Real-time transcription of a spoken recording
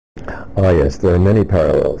Ah, yes, there are many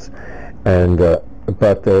parallels, and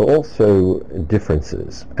but there are also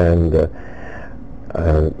differences, and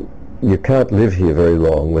uh, you can't live here very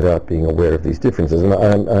long without being aware of these differences. And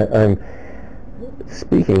I'm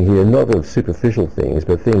speaking here not of superficial things,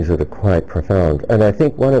 but things that are quite profound. And I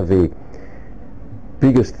think one of the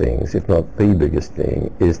biggest things, if not the biggest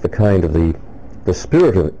thing, is the kind of the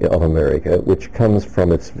spirit of America, which comes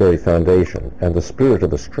from its very foundation, and the spirit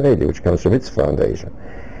of Australia, which comes from its foundation.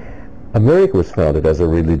 America was founded as a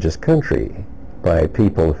religious country by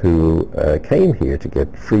people who came here to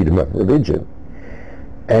get freedom of religion,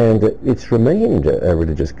 and it's remained a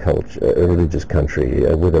religious culture, a religious country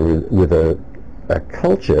with a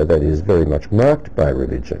culture that is very much marked by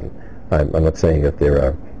religion. I'm not saying that there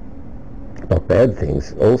are not bad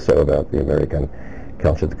things also about the American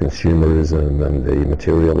culture, the consumerism and the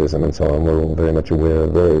materialism and so on. We're all very much aware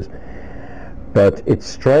of those. But it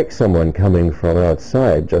strikes someone coming from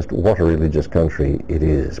outside just what a religious country it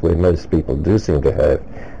is, where most people do seem to have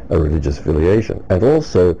a religious affiliation. And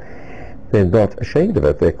also, they're not ashamed of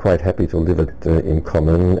it. They're quite happy to live it in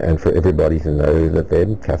common, and for everybody to know that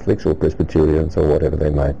they're Catholics or Presbyterians or whatever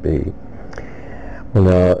they might be. Well,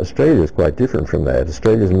 now, Australia is quite different from that.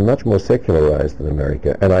 Australia is much more secularized than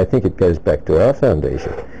America, and I think it goes back to our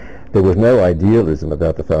foundation. There was no idealism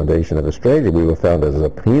about the foundation of Australia. We were founded as a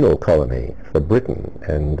penal colony for Britain,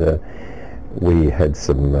 and we had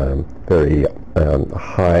some very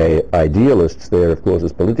high idealists there, of course,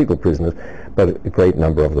 as political prisoners, but a great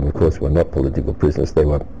number of them, of course, were not political prisoners. They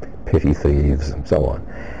were petty thieves and so on.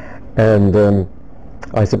 And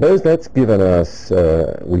I suppose that's given us,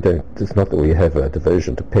 it's not that we have a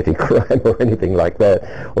devotion to petty crime or anything like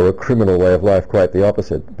that, or a criminal way of life, quite the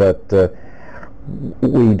opposite, but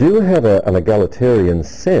we do have an egalitarian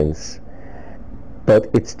sense, but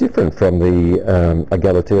it's different from the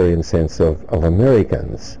egalitarian sense of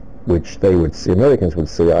Americans, which Americans would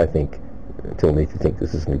see, I think, tell me if you think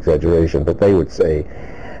this is an exaggeration, but they would say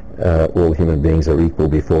all human beings are equal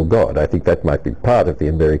before God. I think that might be part of the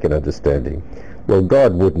American understanding. Well,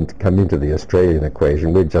 God wouldn't come into the Australian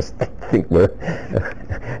equation. We just think we're...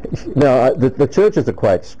 Now, the churches are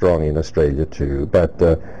quite strong in Australia too, but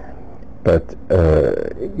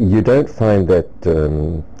you don't find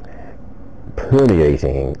that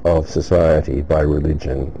permeating of society by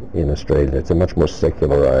religion in Australia. It's a much more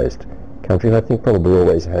secularized country, and I think probably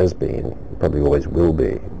always has been, probably always will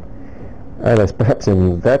be. And as perhaps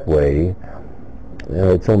in that way,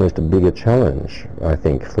 it's almost a bigger challenge, I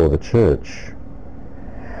think, for the church.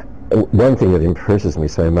 One thing that impresses me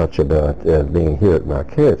so much about being here at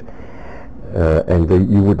Marquette, and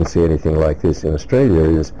you wouldn't see anything like this in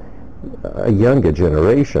Australia, is a younger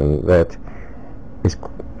generation that is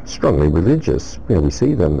strongly religious. We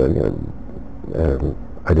see them.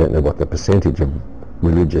 I don't know what the percentage of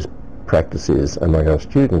religious practice is among our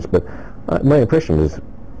students, but my impression is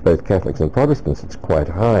both Catholics and Protestants, it's quite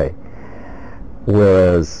high.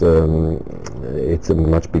 Whereas it's a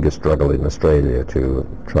much bigger struggle in Australia to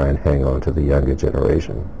try and hang on to the younger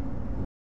generation.